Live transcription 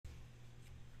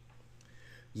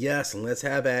Yes, and let's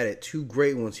have at it. Two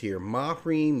great ones here.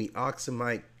 Mahrem, the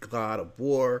Oxamite god of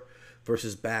war,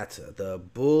 versus Bata, the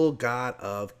bull god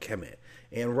of Kemet.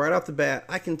 And right off the bat,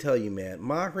 I can tell you, man,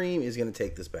 Mahrem is going to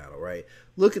take this battle, right?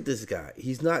 Look at this guy.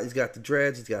 He's got the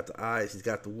dreads, he's got the eyes, he's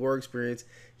got the war experience.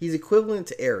 He's equivalent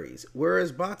to Ares.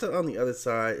 Whereas Bata on the other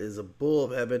side is a bull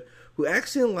of heaven who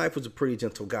actually in life was a pretty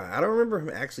gentle guy. I don't remember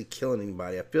him actually killing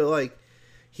anybody. I feel like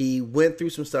he went through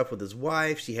some stuff with his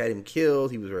wife. She had him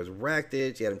killed. He was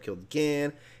resurrected. She had him killed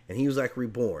again. And he was like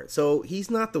reborn. So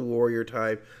he's not the warrior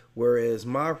type, whereas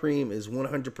Mahrem is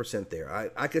 100%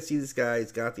 there. I could see this guy.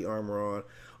 He's got the armor on.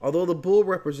 Although the bull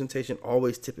representation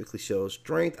always typically shows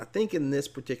strength, I think in this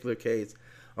particular case,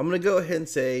 I'm going to go ahead and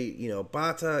say,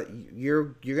 Bata,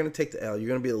 you're going to take the L. You're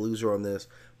going to be the loser on this.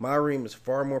 Mahrem is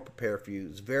far more prepared for you.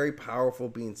 He's very powerful,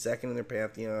 being second in their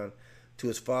pantheon to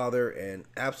his father, and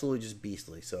absolutely just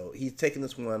beastly. So he's taking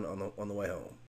this one on the way home.